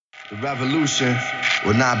The revolution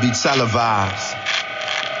will not be televised.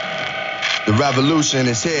 The revolution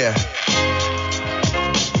is here.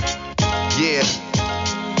 Yeah,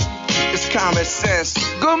 it's common sense.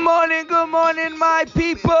 Good morning, my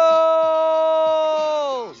people.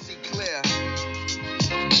 See clear.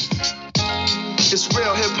 It's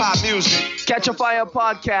real hip hop music. Catch a Fire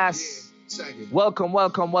podcast. Welcome.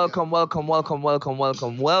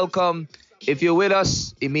 If you're with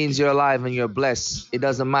us, it means you're alive and you're blessed. It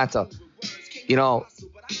doesn't matter. You know,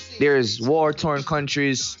 there's war-torn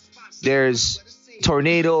countries, there's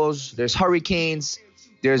tornadoes, there's hurricanes,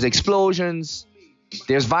 there's explosions,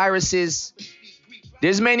 there's viruses.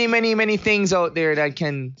 There's many things out there that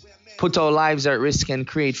can put our lives at risk and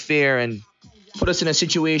create fear and put us in a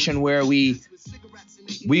situation where we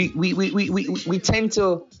tend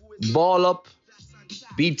to ball up,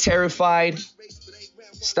 be terrified,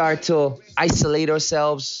 start to isolate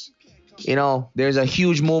ourselves. You know, there's a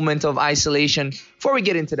huge movement of isolation. Before we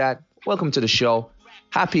get into that, welcome to the show.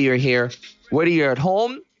 Happy you're here. Whether you're at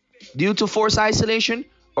home due to forced isolation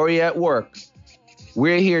or you're at work,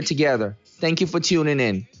 we're here together. Thank you for tuning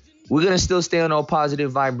in. We're going to still stay on our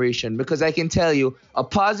positive vibration because I can tell you a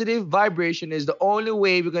positive vibration is the only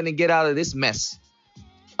way we're going to get out of this mess.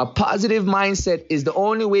 A positive mindset is the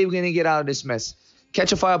only way we're going to get out of this mess.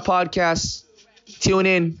 Catch a Fire podcast. Tune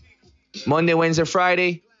in Monday, Wednesday,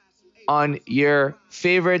 Friday on your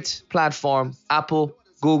favorite platform, Apple,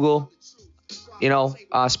 Google,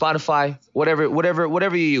 Spotify,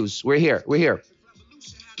 whatever you use. We're here.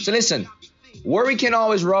 So listen, worry can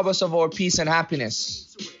always rob us of our peace and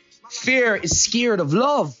happiness. Fear is scared of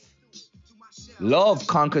love. Love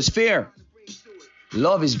conquers fear.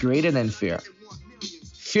 Love is greater than fear.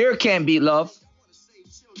 Fear can't beat love.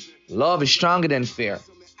 Love is stronger than fear.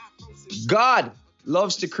 God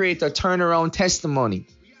loves to create a turnaround testimony.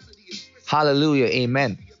 Hallelujah.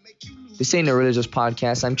 Amen. This ain't a religious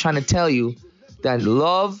podcast. I'm trying to tell you that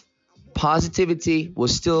love, positivity will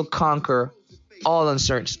still conquer all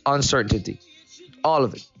uncertainty. All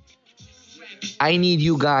of it. I need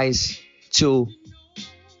you guys to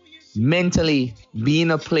mentally be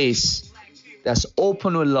in a place that's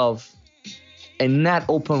open with love and not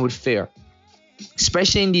open with fear.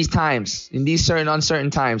 Especially in these times, in these certain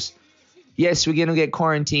uncertain times. Yes, we're going to get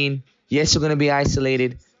quarantined. Yes, we're going to be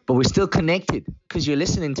isolated. But we're still connected because you're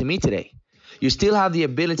listening to me today. You still have the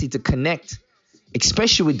ability to connect,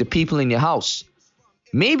 especially with the people in your house.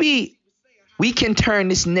 Maybe we can turn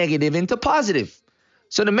this negative into positive.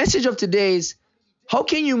 So the message of today is, how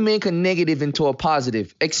can you make a negative into a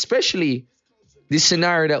positive, especially this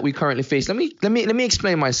scenario that we currently face? Let me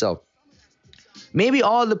explain myself. Maybe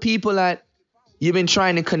all the people that you've been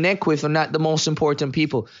trying to connect with are not the most important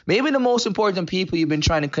people. Maybe the most important people you've been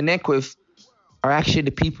trying to connect with are actually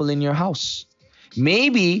the people in your house.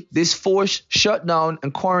 Maybe this forced shutdown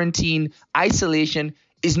and quarantine isolation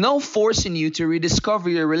is now forcing you to rediscover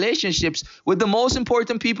your relationships with the most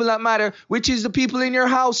important people that matter, which is the people in your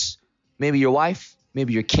house. Maybe your wife,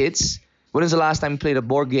 maybe your kids. When was the last time you played a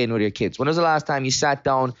board game with your kids? When was the last time you sat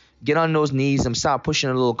down, get on those knees and start pushing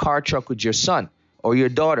a little car truck with your son or your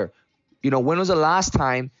daughter? When was the last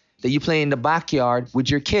time that you played in the backyard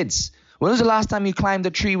with your kids? When was the last time you climbed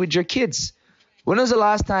a tree with your kids? When was the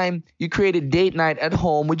last time you created date night at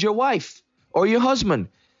home with your wife or your husband?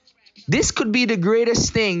 This could be the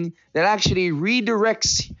greatest thing that actually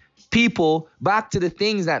redirects people back to the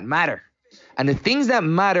things that matter. And the things that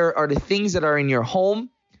matter are the things that are in your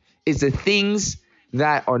home. It's the things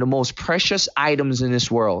that are the most precious items in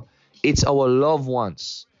this world. It's our loved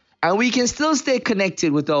ones. And we can still stay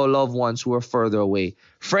connected with our loved ones who are further away.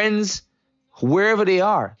 Friends, wherever they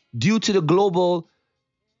are, due to the global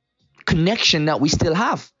connection that we still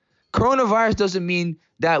have. Coronavirus doesn't mean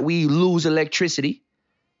that we lose electricity.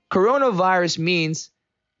 Coronavirus means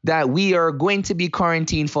that we are going to be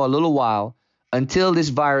quarantined for a little while until this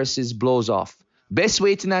virus blows off. Best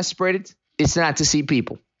way to not spread it is not to see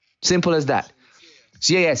people. Simple as that.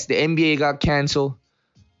 So yes, the NBA got canceled.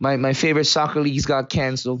 My favorite soccer leagues got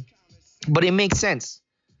canceled. But it makes sense.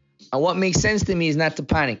 And what makes sense to me is not to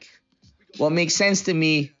panic. What makes sense to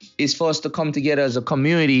me is for us to come together as a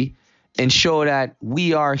community and show that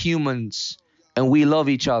we are humans and we love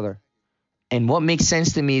each other. And what makes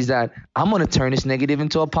sense to me is that I'm going to turn this negative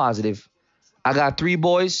into a positive. I got 3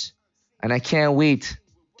 boys and I can't wait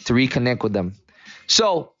to reconnect with them.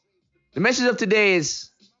 So the message of today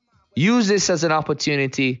is use this as an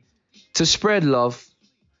opportunity to spread love,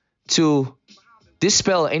 to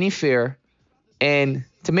dispel any fear, and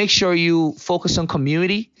to make sure you focus on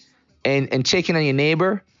community and checking on your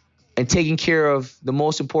neighbor and taking care of the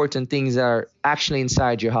most important things that are actually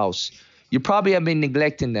inside your house. You probably have been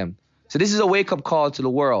neglecting them. So this is a wake-up call to the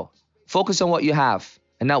world. Focus on what you have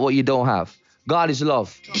and not what you don't have. God is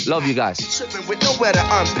love. Love you guys. Tripping with nowhere to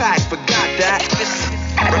unpack, forgot that.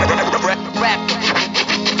 Rap,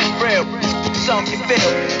 real, something you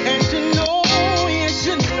feel.